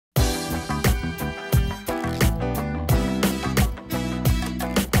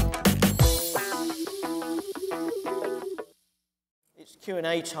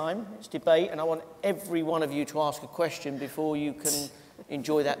Q&A time, it's debate, and I want every one of you to ask a question before you can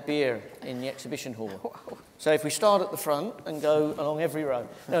enjoy that beer in the exhibition hall. So if we start at the front and go along every row.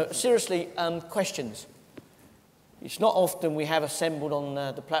 No, seriously, questions. It's not often we have assembled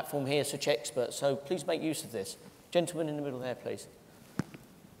on the platform here such experts, so please make use of this. Gentleman in the middle there, please.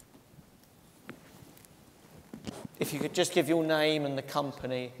 If you could just give your name and the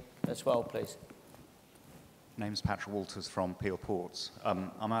company as well, please. Name's Patrick Walters from Peel Ports.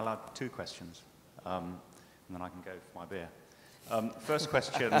 Am I allowed 2 questions? And then I can go for my beer. First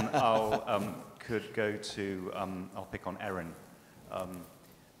question, could go to, I'll pick on Erin.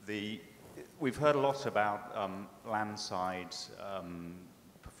 We've heard a lot about landside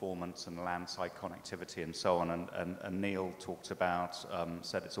performance and landside connectivity and so on, and Neil talked about,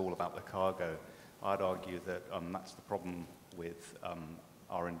 said it's all about the cargo. I'd argue that that's the problem with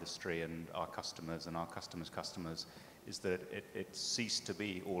our industry and our customers customers, is that it ceased to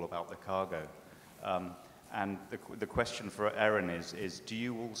be all about the cargo. And the question for Erin is do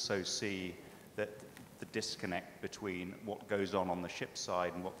you also see that the disconnect between what goes on the ship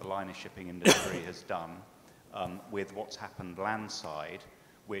side and what the liner shipping industry has done with what's happened landside,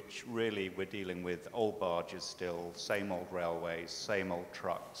 which really we're dealing with old barges still, same old railways, same old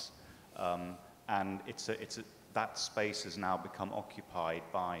trucks, and that space has now become occupied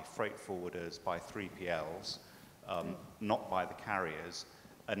by freight forwarders, by 3PLs, not by the carriers.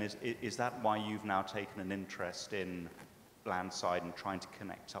 And is that why you've now taken an interest in landside and trying to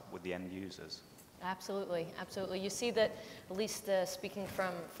connect up with the end users? Absolutely, absolutely. You see that, at least speaking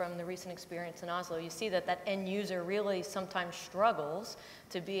from the recent experience in Oslo, you see that that end user really sometimes struggles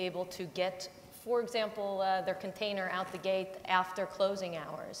to be able to get, for example, their container out the gate after closing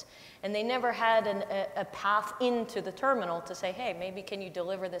hours. And they never had a path into the terminal to say, hey, maybe can you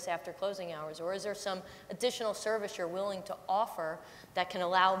deliver this after closing hours? Or is there some additional service you're willing to offer that can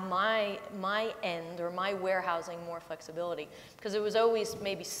allow my end or my warehousing more flexibility? Because it was always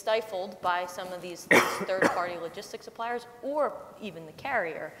maybe stifled by some of these third-party logistics suppliers, or even the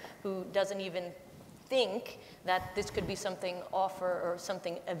carrier, who doesn't even think that this could be something offer or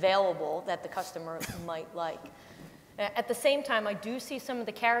something available that the customer might like. At the same time, I do see some of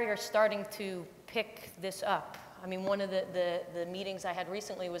the carriers starting to pick this up. I mean, one of the meetings I had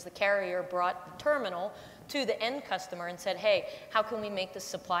recently was the carrier brought the terminal to the end customer and said, hey, how can we make the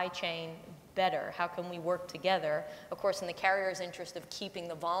supply chain better? How can we work together? Of course, in the carrier's interest of keeping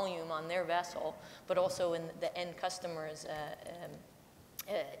the volume on their vessel, but also in the end customer's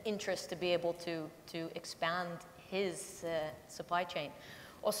interest to be able to expand his supply chain.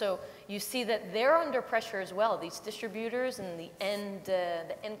 Also, you see that they're under pressure as well. These distributors and the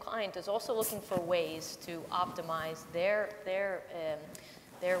end client is also looking for ways to optimize their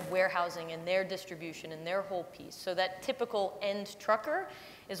warehousing and their distribution and their whole piece. So that typical end trucker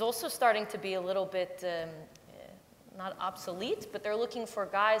is also starting to be a little bit not obsolete, but they're looking for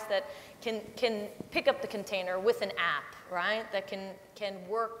guys that can pick up the container with an app, right? That can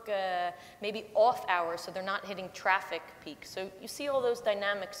work maybe off hours so they're not hitting traffic peaks. So you see all those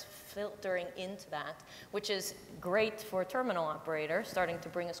dynamics filtering into that, which is great for a terminal operator, starting to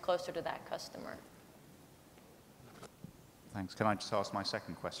bring us closer to that customer. Thanks. Can I just ask my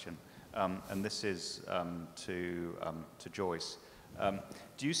second question? And this is to Joyce.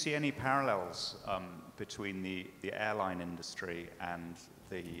 Do you see any parallels between the airline industry and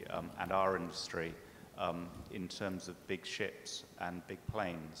our industry in terms of big ships and big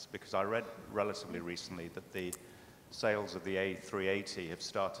planes? Because I read relatively recently that the sales of the A380 have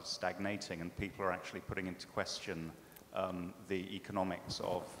started stagnating, and people are actually putting into question the economics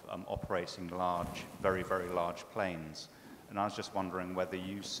of operating large, very, very large planes. And I was just wondering whether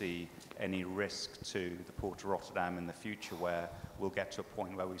you see any risk to the Port of Rotterdam in the future, where we'll get to a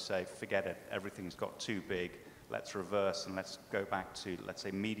point where we say, forget it, everything's got too big, let's reverse and let's go back to, let's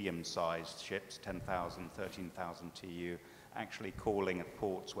say, medium-sized ships, 10,000, 13,000 TEU, actually calling at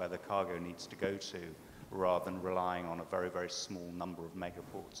ports where the cargo needs to go to, rather than relying on a very, very small number of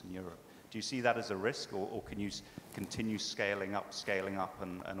megaports in Europe. Do you see that as a risk, or can you continue scaling up,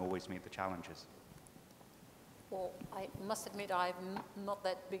 and always meet the challenges? Well, I must admit I have not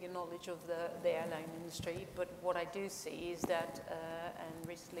that big a knowledge of the airline industry, but what I do see is that, and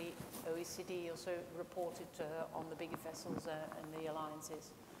recently OECD also reported on the bigger vessels and the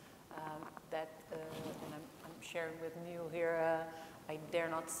alliances, that, and I'm sharing with Neil here, I dare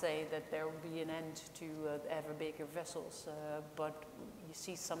not say that there will be an end to ever bigger vessels, but you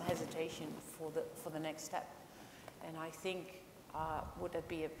see some hesitation for the next step. And I think, would that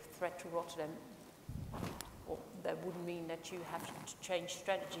be a threat to Rotterdam? Well, that wouldn't mean that you have to change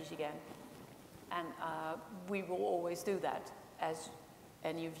strategies again. And we will always do that, as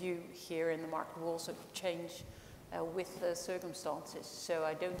and your view here in the market will also change with the circumstances. So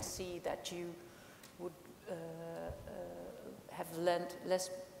I don't see that you would have less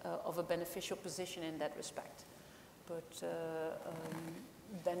of a beneficial position in that respect. But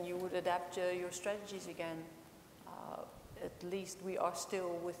then you would adapt your strategies again. At least we are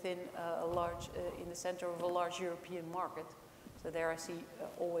still within in the center of a large European market. So there I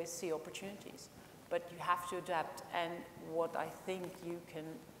always see opportunities. But you have to adapt, and what I think you can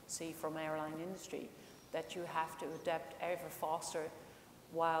see from airline industry, that you have to adapt ever faster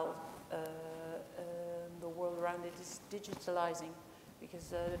while the world around it is digitalizing, because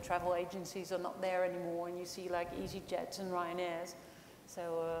the travel agencies are not there anymore, and you see like EasyJets and Ryanairs.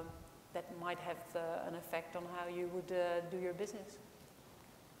 So that might have an effect on how you would do your business.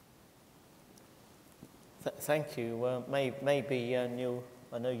 Thank you. Maybe, Neil,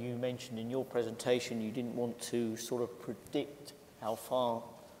 I know you mentioned in your presentation you didn't want to sort of predict how far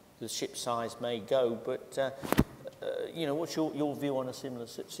the ship size may go, but you know, what's your view on a similar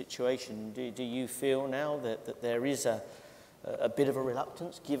situation? Do you feel now that there is a bit of a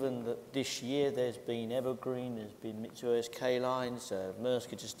reluctance, given that this year there's been Evergreen, there's been Mitsui K Lines,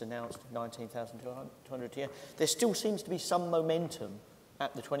 Maersk had just announced 19,200 TEU. There still seems to be some momentum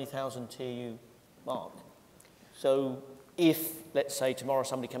at the 20,000 TEU mark. So if, let's say, tomorrow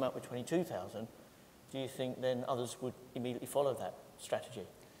somebody came out with 22,000, do you think then others would immediately follow that strategy?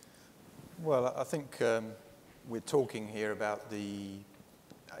 Well, I think we're talking here about the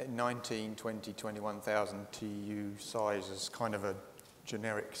 19, 20, 21,000 TEU size as kind of a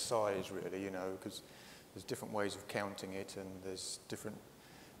generic size, really, you know, because there's different ways of counting it, and there's different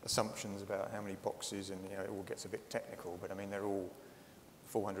assumptions about how many boxes, and you know, it all gets a bit technical, but I mean, they're all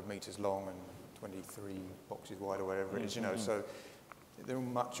 400 meters long and 23 boxes wide or whatever it is, you know, so they're all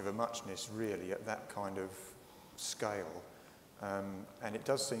much of a muchness, really, at that kind of scale. And it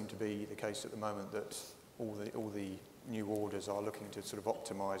does seem to be the case at the moment that all the new orders are looking to sort of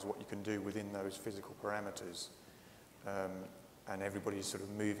optimize what you can do within those physical parameters. And everybody's sort of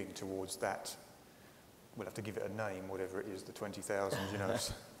moving towards that. We'll have to give it a name, whatever it is, the 20,000, you know,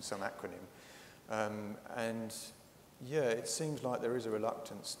 some acronym. And yeah, it seems like there is a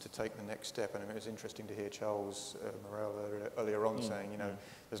reluctance to take the next step. And I mean, it was interesting to hear Charles Morel earlier on saying, you know,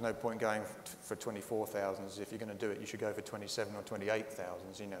 there's no point going for 24,000s. If you're going to do it, you should go for 27 or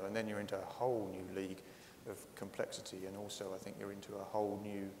 28,000s, you know, and then you're into a whole new league of complexity. And also, I think you're into a whole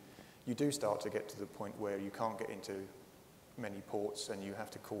new, you do start to get to the point where you can't get into many ports, and you have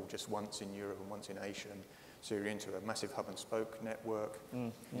to call just once in Europe and once in Asia. And so you're into a massive hub and spoke network,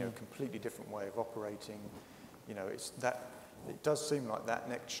 you know, completely different way of operating. You know, it does seem like that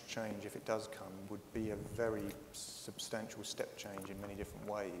next change, if it does come, would be a very substantial step change in many different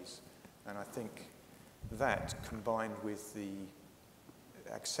ways. And I think that, combined with the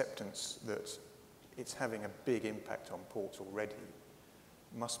acceptance that it's having a big impact on ports already,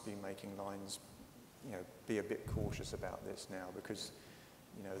 must be making lines, you know, be a bit cautious about this now, because,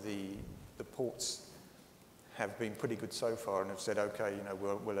 you know, the ports have been pretty good so far and have said, okay, you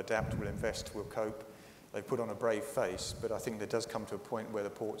know, we'll adapt, we'll invest, we'll cope. They've put on a brave face, but I think there does come to a point where the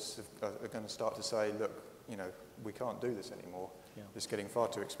ports are going to start to say, look, you know, we can't do this anymore. Yeah. It's getting far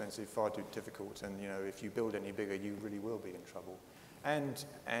too expensive, far too difficult, and, you know, if you build any bigger, you really will be in trouble. And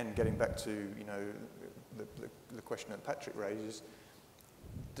getting back to, you know, the question that Patrick raises,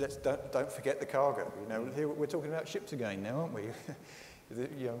 don't forget the cargo. You know, here we're talking about ships again now, aren't we?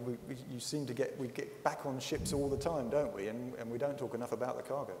 You know, we get back on ships all the time, don't we? And we don't talk enough about the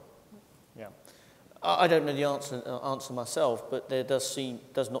cargo. Yeah. I don't know the answer myself, but there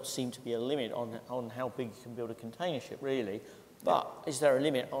does not seem to be a limit on how big you can build a container ship, really. But is there a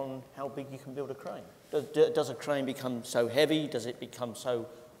limit on how big you can build a crane? Does a crane become so heavy? Does it become so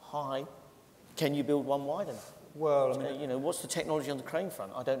high? Can you build one wide enough? Well, I mean, you know, what's the technology on the crane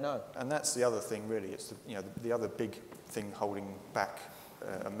front? I don't know. And that's the other thing, really. It's the other big thing holding back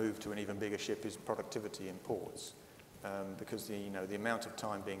a move to an even bigger ship is productivity in ports, because the amount of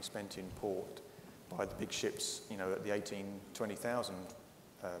time being spent in port by the big ships, you know, at the 20,000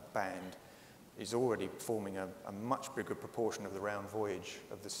 band, is already forming a much bigger proportion of the round voyage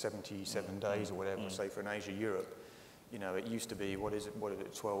of the 77 days or whatever, say for an Asia-Europe. You know, it used to be, what is it,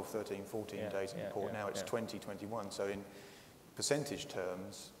 12, 13, 14 days in port. Now it's 20, 21. So in percentage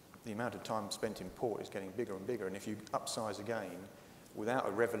terms, the amount of time spent in port is getting bigger and bigger. And if you upsize again, without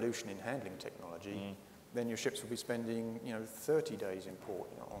a revolution in handling technology, then your ships will be spending, you know, 30 days in port,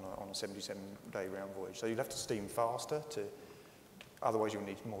 you know, on a 77-day round voyage. So you'll have to steam faster otherwise you'll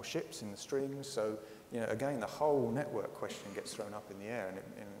need more ships in the streams. So, you know, again, the whole network question gets thrown up in the air.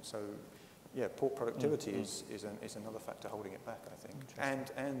 And so yeah, port productivity is another factor holding it back, I think.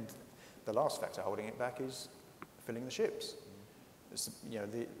 And the last factor holding it back is filling the ships. It's, you know,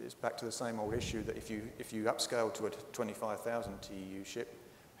 it's back to the same old issue that if you upscale to a 25,000 TEU ship,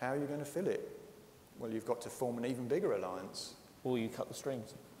 how are you going to fill it? Well, you've got to form an even bigger alliance. Or you cut the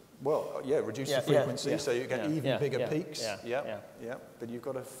strings. Well, yeah, reduce the frequency so you get even bigger peaks. Yeah. But you've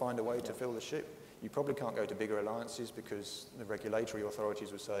got to find a way to fill the ship. You probably can't go to bigger alliances because the regulatory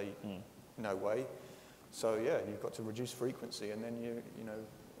authorities would say, no way. So, yeah, you've got to reduce frequency, and then you know,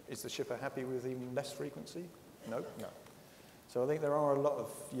 is the shipper happy with even less frequency? Nope. No. So I think there are a lot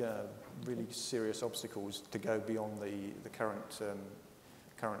of really serious obstacles to go beyond the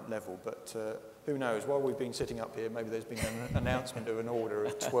current level. But who knows? While we've been sitting up here, maybe there's been an announcement of an order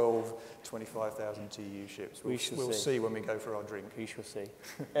of 12 25,000 TEU ships. We'll see when we go for our drink. We shall see.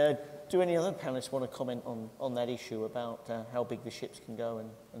 Do any other panelists want to comment on that issue about how big the ships can go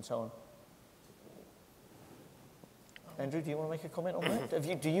and so on? Andrew, do you want to make a comment on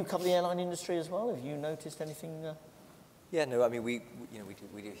that? Do you cover the airline industry as well? Have you noticed anything? Yeah, no, I mean, we do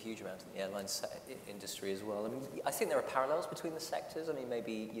a huge amount in the airline industry as well. I mean, I think there are parallels between the sectors. I mean,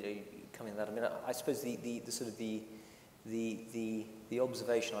 maybe, you know, coming to that, I mean, I suppose the sort of the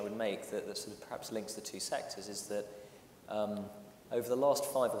observation I would make that sort of perhaps links the two sectors is that over the last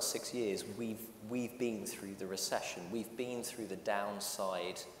 5 or 6 years, we've been through the recession. We've been through the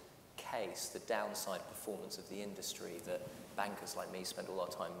downside case, the downside performance of the industry that bankers like me spend a lot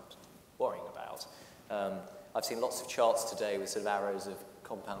of time worrying about. I've seen lots of charts today with sort of arrows of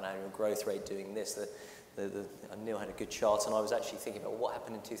compound annual growth rate doing this. Neil had a good chart, and I was actually thinking about what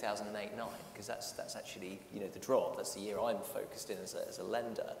happened in 2008-9, because that's actually, you know, the drop. That's the year I'm focused in as a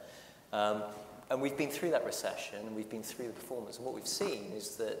lender. And we've been through that recession, and we've been through the performance. And what we've seen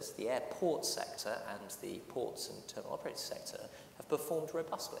is that the airport sector and the ports and terminal operator sector have performed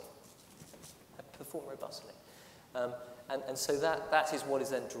robustly. And so that is what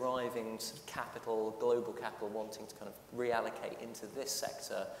is then driving sort of capital, global capital, wanting to kind of reallocate into this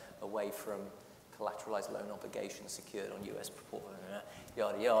sector away from collateralized loan obligations secured on US proportion,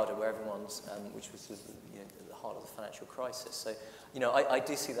 yada yada, where everyone's, which was you know, at the heart of the financial crisis. So, you know, I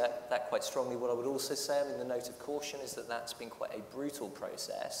do see that quite strongly. What I would also say, I mean, the note of caution is that that's been quite a brutal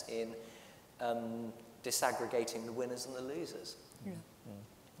process in disaggregating the winners and the losers.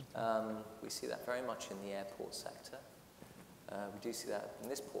 Yeah. We see that very much in the airport sector. We do see that in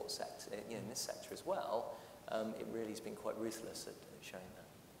this port sector, you know, in this sector as well. It really has been quite ruthless at showing that.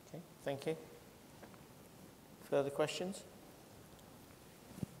 Okay, thank you. Further questions?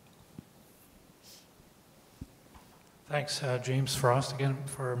 Thanks, James Frost again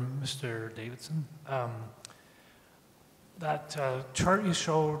for Mr. Davidson. That chart you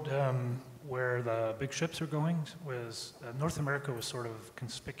showed where the big ships are going was North America was sort of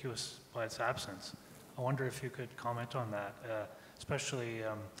conspicuous by its absence. I wonder if you could comment on that, especially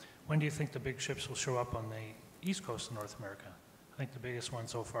when do you think the big ships will show up on the east coast of North America? I think the biggest one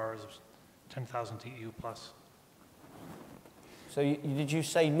so far is 10,000 TEU plus. So did you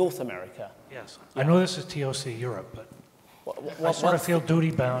say North America? Yes. Yeah. I know this is TOC Europe, but I sort of feel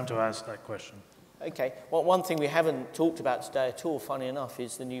duty-bound to ask that question. Okay. Well, one thing we haven't talked about today at all, funny enough,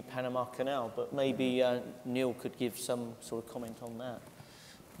 is the new Panama Canal, but maybe Neil could give some sort of comment on that.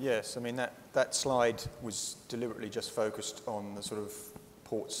 Yes, I mean, that slide was deliberately just focused on the sort of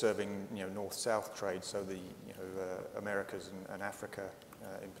ports serving, you know, north-south trade, so the, you know, Americas and Africa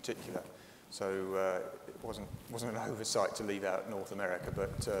in particular. So it wasn't an oversight to leave out North America,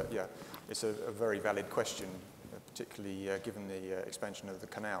 but yeah, it's a very valid question, particularly given the expansion of the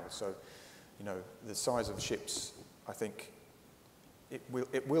canal. So, you know, the size of ships, I think, it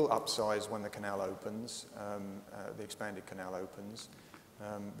will upsize when the canal opens, the expanded canal opens,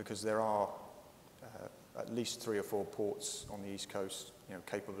 because there are at least 3 or 4 ports on the East Coast, you know,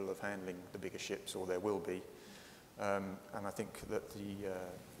 capable of handling the bigger ships, or there will be. And I think that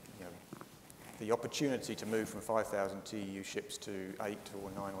the opportunity to move from 5,000 TEU ships to 8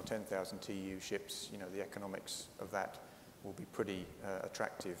 or 9 or 10,000 TEU ships, you know, the economics of that will be pretty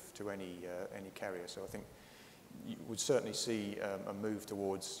attractive to any carrier. So I think you would certainly see a move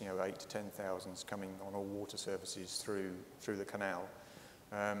towards, you know, 8 to 10,000s coming on all water services through the canal.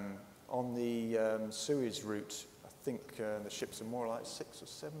 On the Suez route, I think the ships are more like 6,000 or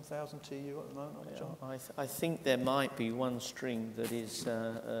 7,000 TEU at the moment. Yeah, I think there might be one string that is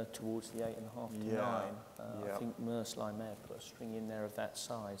towards the 8.5 to 9. I think Maersk Line may have put a string in there of that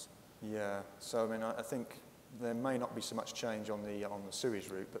size. Yeah. So I mean, I think there may not be so much change on the Suez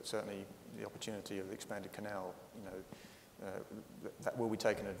route, but certainly the opportunity of the expanded canal, you know, that will be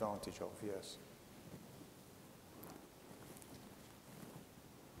taken advantage of. Yes.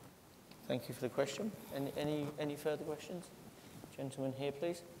 Thank you for the question. Any further questions? Gentleman here,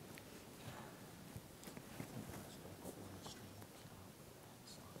 please.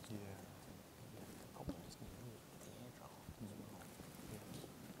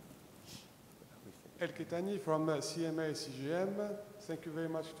 El Kitani from CMA CGM. Thank you very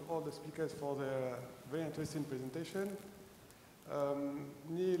much to all the speakers for their very interesting presentation.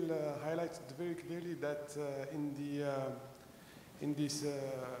 Neil highlighted very clearly that in this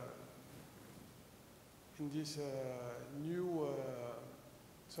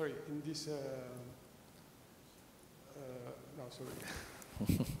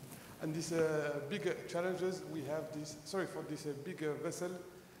and these big challenges we have this. Sorry for this big vessel.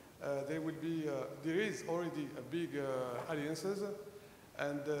 There is already a big alliances,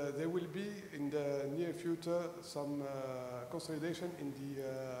 and there will be in the near future some consolidation in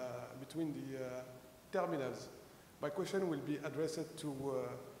between the terminals. My question will be addressed to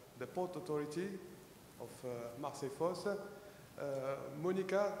the Port Authority of Marseille-Fos.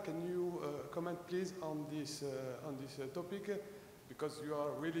 Monica, can you comment please on this topic, because you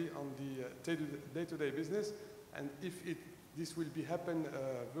are really on the day-to-day business, and if this will be happen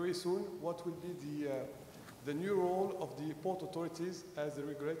very soon, what will be the new role of the port authorities as the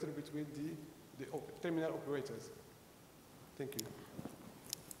regulator between the terminal operators? Thank you.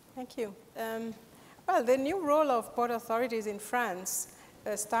 Thank you. Well, the new role of port authorities in France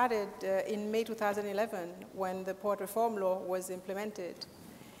started in May 2011 when the port reform law was implemented.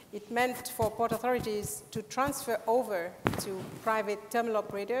 It meant for port authorities to transfer over to private terminal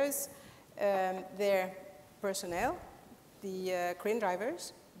operators their personnel, the crane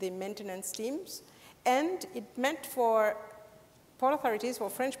drivers, the maintenance teams, and it meant for port authorities, for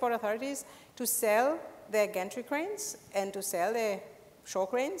French port authorities, to sell their gantry cranes and to sell their shore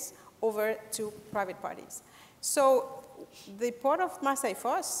cranes over to private parties. So the port of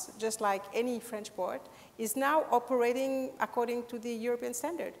Marseille-Fos, just like any French port, is now operating according to the European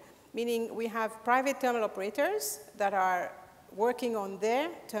standard, meaning we have private terminal operators that are working on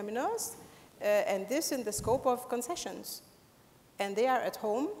their terminals, and this in the scope of concessions. And they are at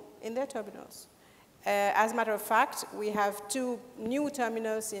home in their terminals. As a matter of fact, we have 2 new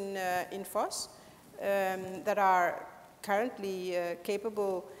terminals in Fos that are currently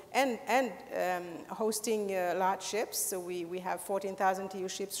capable and hosting large ships. So we have 14,000 TEU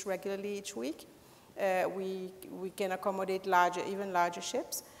ships regularly each week. We can accommodate even larger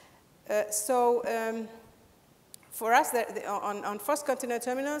ships. For us, on Fos container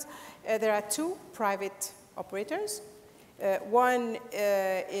terminals, there are 2 private operators. One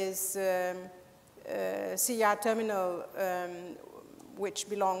is CR Terminal, which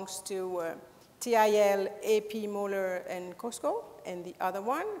belongs to TIL, AP, Moller, and COSCO, and the other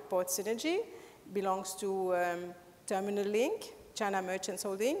one, Port Synergy, belongs to Terminal Link, China Merchants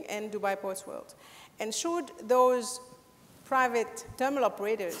Holding, and Dubai Ports World. And should those private terminal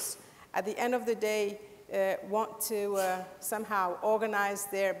operators, at the end of the day, want to somehow organize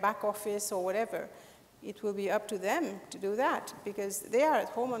their back office or whatever, it will be up to them to do that, because they are at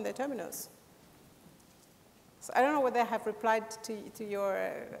home on their terminals. So I don't know whether I have replied to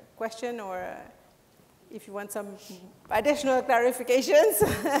your question, or if you want some additional clarifications.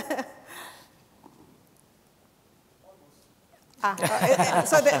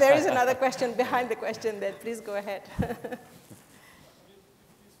 So there is another question behind the question there. Please go ahead.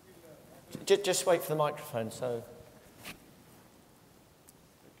 Just wait for the microphone. So.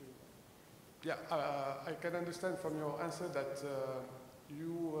 Yeah, I can understand from your answer that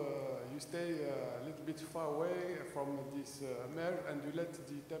you stay a little bit far away from this mayor, and you let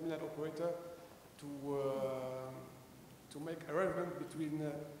the terminal operator to make arrangement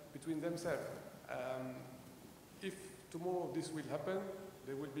between themselves. If tomorrow this will happen,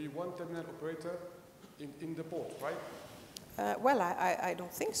 there will be one terminal operator in the port, right? Well, I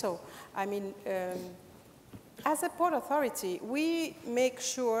don't think so. I mean, as a port authority, we make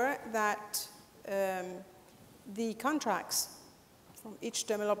sure that the contracts from each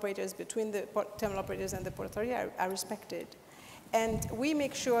terminal operators, between the terminal operators and the port authority, are respected. And we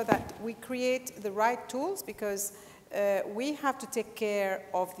make sure that we create the right tools, because we have to take care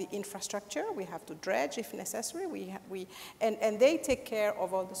of the infrastructure. We have to dredge if necessary. And they take care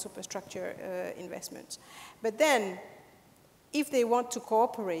of all the superstructure investments. But then, if they want to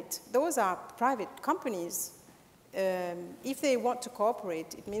cooperate, those are private companies. If they want to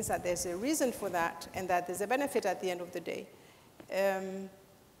cooperate, it means that there's a reason for that, and that there's a benefit at the end of the day. I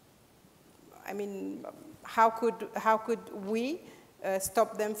mean, how could we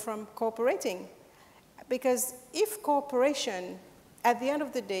stop them from cooperating? Because if cooperation, at the end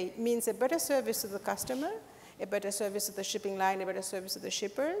of the day, means a better service to the customer, a better service to the shipping line, a better service to the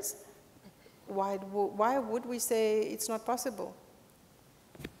shippers, why would we say it's not possible?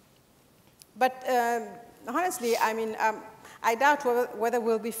 But honestly, I mean, I doubt whether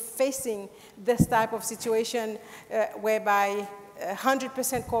we'll be facing this type of situation whereby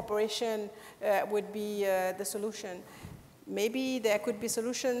 100% cooperation would be the solution. Maybe there could be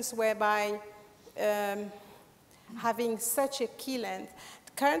solutions whereby having such a key length.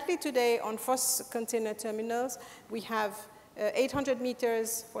 Currently today on FOS container terminals, we have 800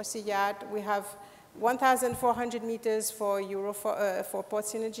 meters for sea yard, we have 1,400 meters for for port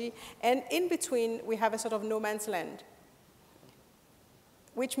synergy, and in between we have a sort of no man's land,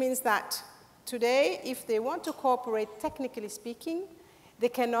 which means that today, if they want to cooperate, technically speaking, they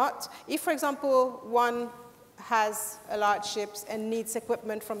cannot. If, for example, one has a large ship and needs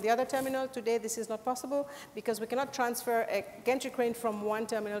equipment from the other terminal, today this is not possible because we cannot transfer a gantry crane from one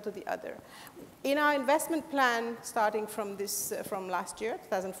terminal to the other. In our investment plan, starting from last year,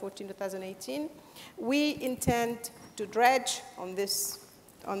 2014 to 2018, we intend to dredge on this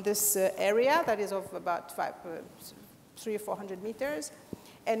area that is of about 300 or 400 meters,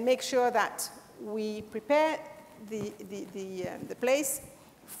 and make sure that we prepare the place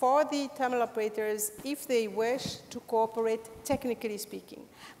for the terminal operators if they wish to cooperate, technically speaking.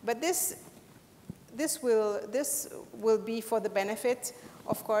 But this will be for the benefit,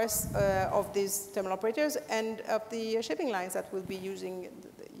 of course, of these terminal operators and of the shipping lines that will be using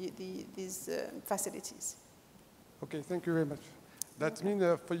these facilities. Okay, thank you very much. That means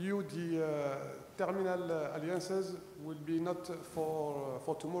for you the terminal alliances will be not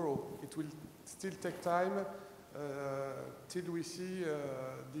for tomorrow. It will still take time till we see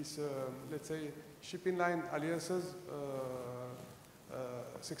these, let's say, shipping line alliances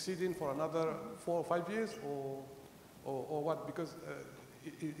succeeding for another 4 or 5 years, or what? Because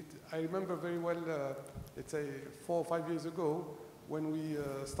I remember very well, let's say, 4 or 5 years ago, when we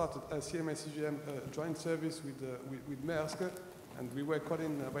started a CMA-CGM joint service with Maersk, and we were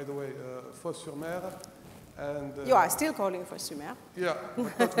calling, by the way, Fos-sur-Mer. And, you are still calling Fos-sur-Mer? Yeah,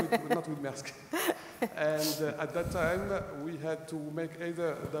 but not with Maersk. And at that time, we had to make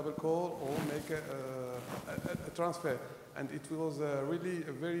either a double call or make a transfer. And it was really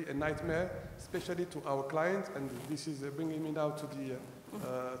a nightmare, especially to our clients. And this is bringing me now to the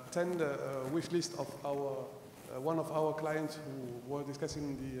 10 wish list of one of our clients who were discussing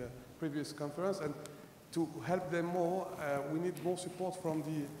in the previous conference. And to help them more, we need more support from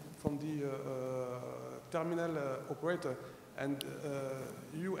the terminal operator. And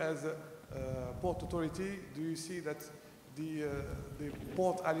you, as a port authority, do you see that the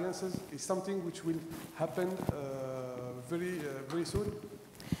port alliances is something which will happen very soon?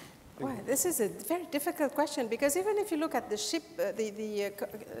 Well, this is a very difficult question, because even if you look at the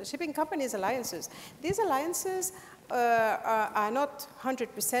shipping companies' alliances, these alliances are not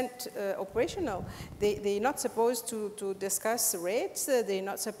 100% operational. They're not supposed to discuss rates. They're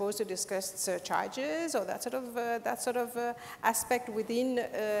not supposed to discuss surcharges or that sort of aspect within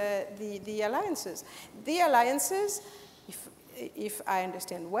the alliances. The alliances, if I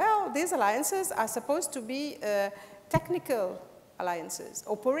understand well, these alliances are supposed to be technical alliances,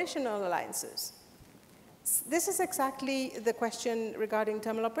 operational alliances. This is exactly the question regarding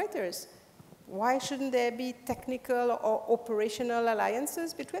terminal operators. Why shouldn't there be technical or operational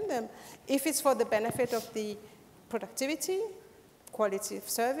alliances between them? If it's for the benefit of the productivity, quality of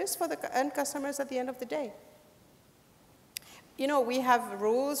service for the end customers at the end of the day. You know, we have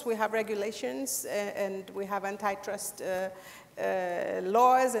rules, we have regulations, and we have antitrust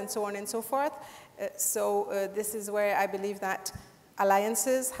laws and so on and so forth. This is where I believe that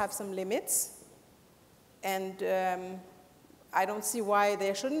alliances have some limits, and I don't see why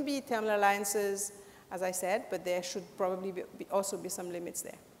there shouldn't be terminal alliances, as I said, but there should probably also be some limits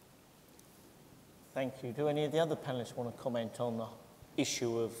there. Thank you. Do any of the other panelists want to comment on the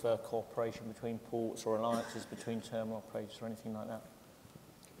issue of cooperation between ports or alliances between terminal operators or anything like that?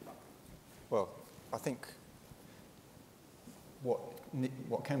 Well, I think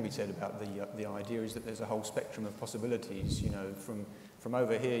what can be said about the idea is that there's a whole spectrum of possibilities. You know, from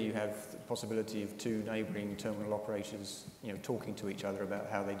over here you have the possibility of two neighbouring terminal operators, you know, talking to each other about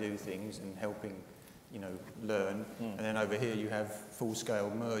how they do things and helping, you know, learn. And then over here you have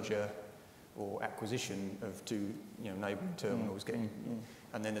full-scale merger or acquisition of two, you know, neighbouring terminals getting.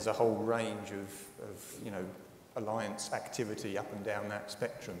 And then there's a whole range of you know, alliance activity up and down that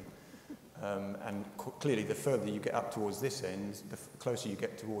spectrum. And clearly, the further you get up towards this end, the closer you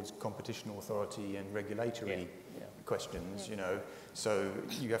get towards competition authority and regulatory questions, you know. So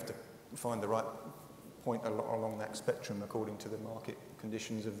you have to find the right point along that spectrum according to the market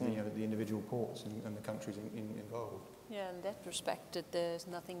conditions of the individual ports and the countries involved. Yeah, in that respect, there's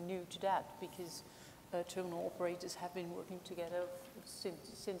nothing new to that, because terminal operators have been working together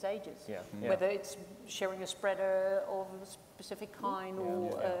since ages. Yeah. Whether it's sharing a spreader of a specific kind,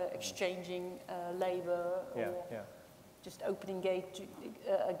 or exchanging labor, or just opening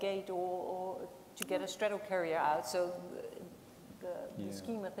a gate, or to get a straddle carrier out. So the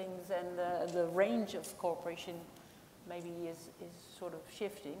scheme of things and the range of cooperation maybe is sort of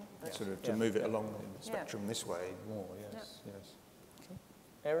shifting. But sort of to move it along the spectrum this way more, yes. Okay.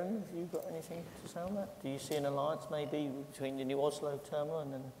 Erin, have you got anything to say on that? Do you see an alliance maybe between the new Oslo terminal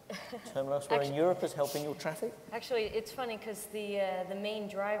and then terminal elsewhere in Europe as helping your traffic? Actually, it's funny because the main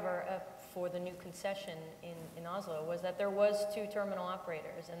driver for the new concession in Oslo was that there was 2 terminal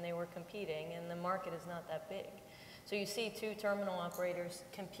operators and they were competing, and the market is not that big. So you see 2 terminal operators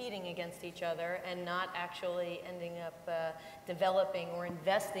competing against each other and not actually ending up developing or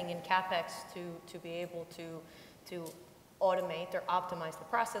investing in CapEx to be able to automate or optimize the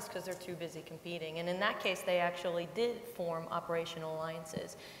process because they're too busy competing. And in that case, they actually did form operational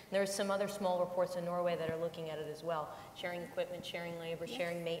alliances. And there's some other small reports in Norway that are looking at it as well, sharing equipment, sharing labor,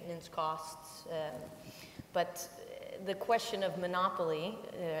 sharing maintenance costs. But the question of monopoly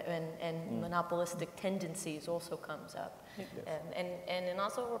and monopolistic tendencies also comes up. And in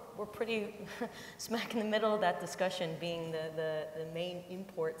Oslo, we're pretty smack in the middle of that discussion, being the main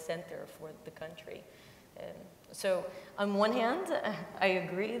import center for the country. So on one hand, I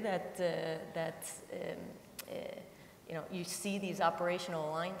agree that, you see these operational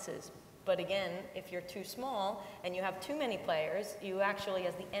alliances. But again, if you're too small and you have too many players, you actually,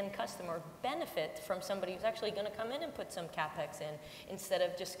 as the end customer, benefit from somebody who's actually going to come in and put some CapEx in, instead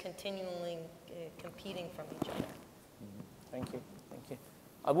of just continually competing from each other. Thank you. Thank you.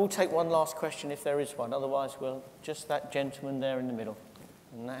 I will take one last question if there is one. Otherwise, we'll just that gentleman there in the middle.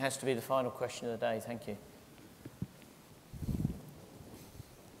 And that has to be the final question of the day. Thank you.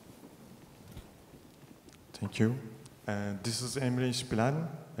 Thank you. This is Emre İşbilen,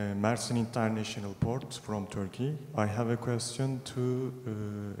 Mersin International Port from Turkey. I have a question to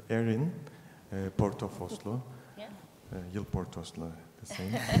Erin, Port of Oslo. Yıl Port Oslo, the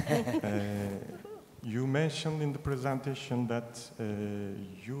same. You mentioned in the presentation that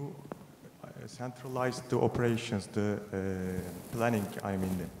you centralized the operations, the planning, I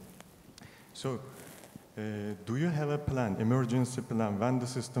mean. So, do you have a plan, emergency plan, when the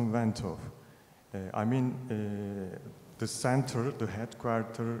system went off? The center, the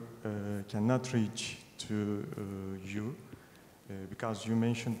headquarters, cannot reach to you because you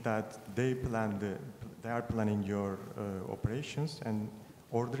mentioned that they are planning your operations and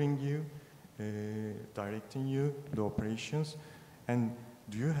ordering you, directing you the operations. And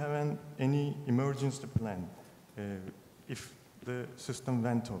do you have any emergency plan if the system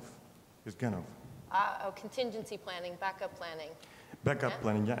went off, is gone off? Contingency planning, backup planning. Backup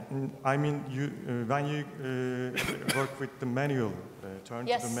planning, yeah. I mean, when you work with the manual, turn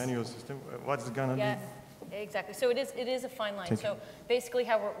to the manual system, what's it gonna be? Exactly. So it is a fine line. So basically,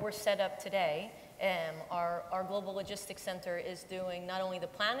 how we're set up today, our global logistics center is doing not only the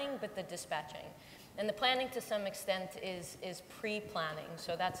planning but the dispatching. And the planning, to some extent, is pre-planning.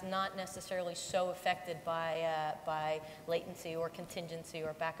 So that's not necessarily so affected by latency or contingency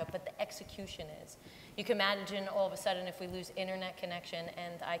or backup, but the execution is. You can imagine all of a sudden if we lose internet connection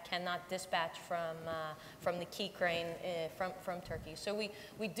and I cannot dispatch from the key crane from Turkey. So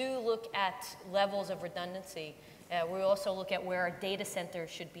we do look at levels of redundancy. We also look at where our data center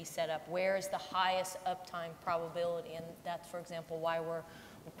should be set up. Where is the highest uptime probability? And that's, for example, why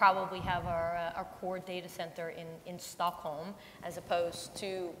we probably have our core data center in Stockholm as opposed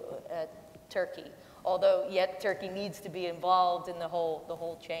to Turkey. Although yet Turkey needs to be involved in the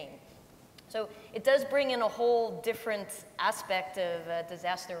whole chain. So it does bring in a whole different aspect of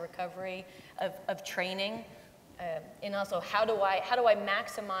disaster recovery, of training. And also, how do I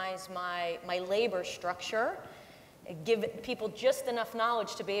maximize my labor structure, give people just enough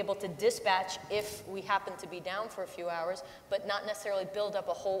knowledge to be able to dispatch if we happen to be down for a few hours, but not necessarily build up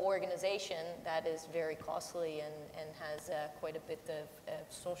a whole organization that is very costly and has quite a bit of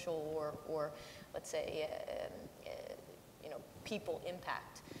social or let's say, people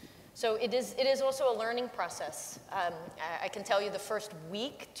impact. So it is also a learning process. I can tell you the first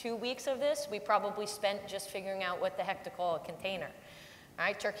week, 2 weeks of this, we probably spent just figuring out what the heck to call a container. All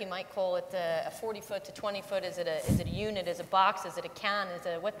right, Turkey might call it a 40-foot to 20-foot. Is it a unit? Is it a box? Is it a can?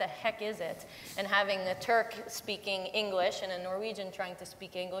 What the heck is it? And having a Turk speaking English and a Norwegian trying to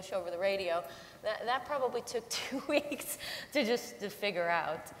speak English over the radio, that probably took 2 weeks to figure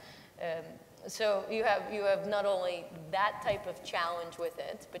out. So you have not only that type of challenge with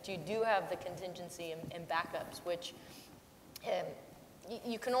it, but you do have the contingency and backups, which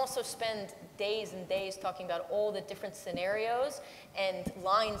you can also spend days and days talking about all the different scenarios and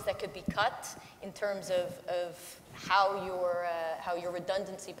lines that could be cut in terms of how your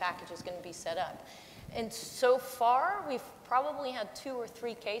redundancy package is going to be set up. And so far, we've probably had 2 or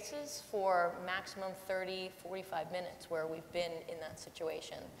 3 cases for maximum 30, 45 minutes where we've been in that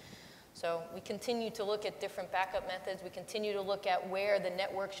situation. So we continue to look at different backup methods. We continue to look at where the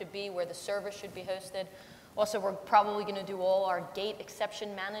network should be, where the server should be hosted. Also, we're probably going to do all our gate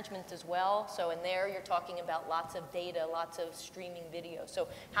exception management as well. So in there, you're talking about lots of data, lots of streaming video. So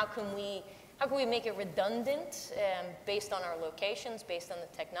how can we make it redundant based on our locations, based on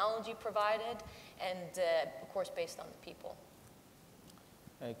the technology provided, and of course, based on the people?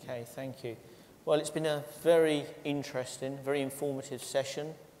 Okay, thank you. Well, it's been a very interesting, very informative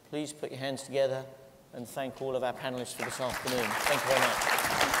session. Please put your hands together and thank all of our panelists for this afternoon. Thank you very much.